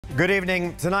Good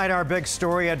evening. Tonight, our big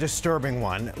story, a disturbing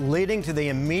one, leading to the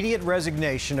immediate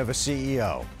resignation of a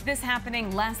CEO. This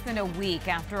happening less than a week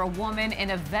after a woman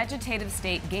in a vegetative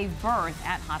state gave birth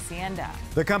at Hacienda.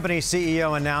 The company's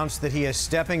CEO announced that he is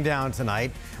stepping down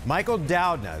tonight. Michael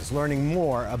Doudna is learning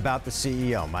more about the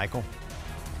CEO. Michael.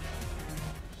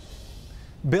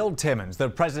 Bill Timmons, the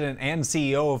president and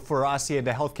CEO for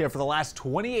Hacienda Healthcare for the last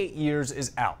 28 years,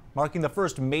 is out, marking the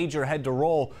first major head to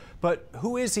roll. But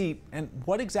who is he, and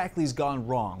what exactly has gone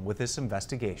wrong with this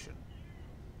investigation?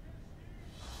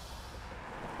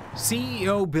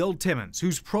 CEO Bill Timmons,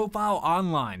 whose profile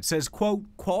online says, quote,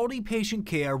 quality patient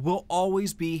care will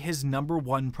always be his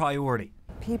 #1 priority.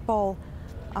 People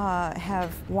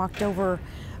have walked over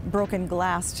broken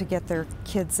glass to get their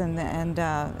kids and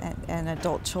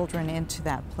adult children into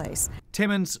that place.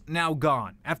 Timmons now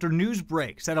gone after news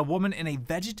breaks that a woman in a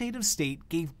vegetative state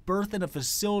gave birth in a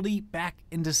facility back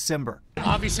in December.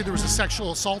 Obviously, there was a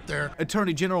sexual assault there.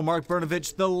 Attorney General Mark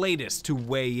Brnovich, the latest to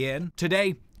weigh in.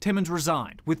 Today, Timmons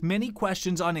resigned with many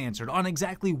questions unanswered on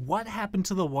exactly what happened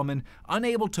to the woman,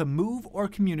 unable to move or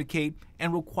communicate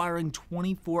and requiring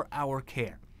 24-hour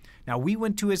care. Now, we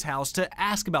went to his house to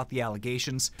ask about the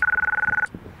allegations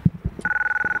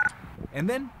and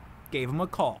then gave him a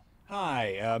call.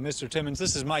 Hi, Mr. Timmons.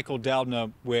 This is Michael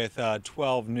Doudna with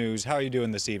 12 News. How are you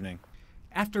doing this evening?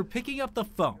 After picking up the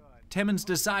phone, Timmons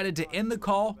decided to end the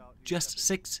call just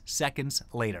 6 seconds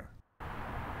later.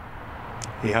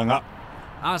 He hung up.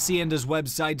 Hacienda's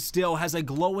website still has a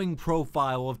glowing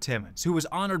profile of Timmons, who was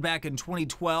honored back in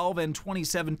 2012 and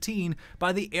 2017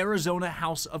 by the Arizona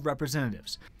House of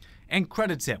Representatives, and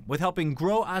credits him with helping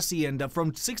grow Hacienda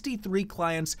from 63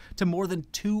 clients to more than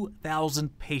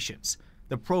 2,000 patients.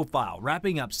 The profile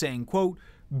wrapping up saying, quote,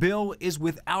 Bill is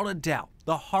without a doubt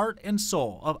the heart and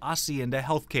soul of Hacienda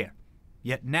Healthcare.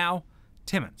 Yet now,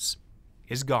 Timmons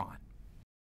is gone.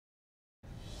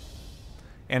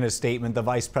 In a statement, the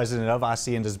vice president of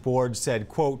Hacienda's board said,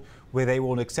 quote, where they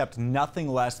will accept nothing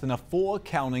less than a full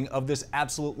accounting of this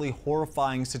absolutely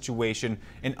horrifying situation,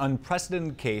 an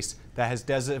unprecedented case that has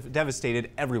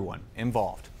devastated everyone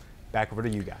involved. Back over to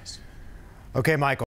you guys. Okay, Michael.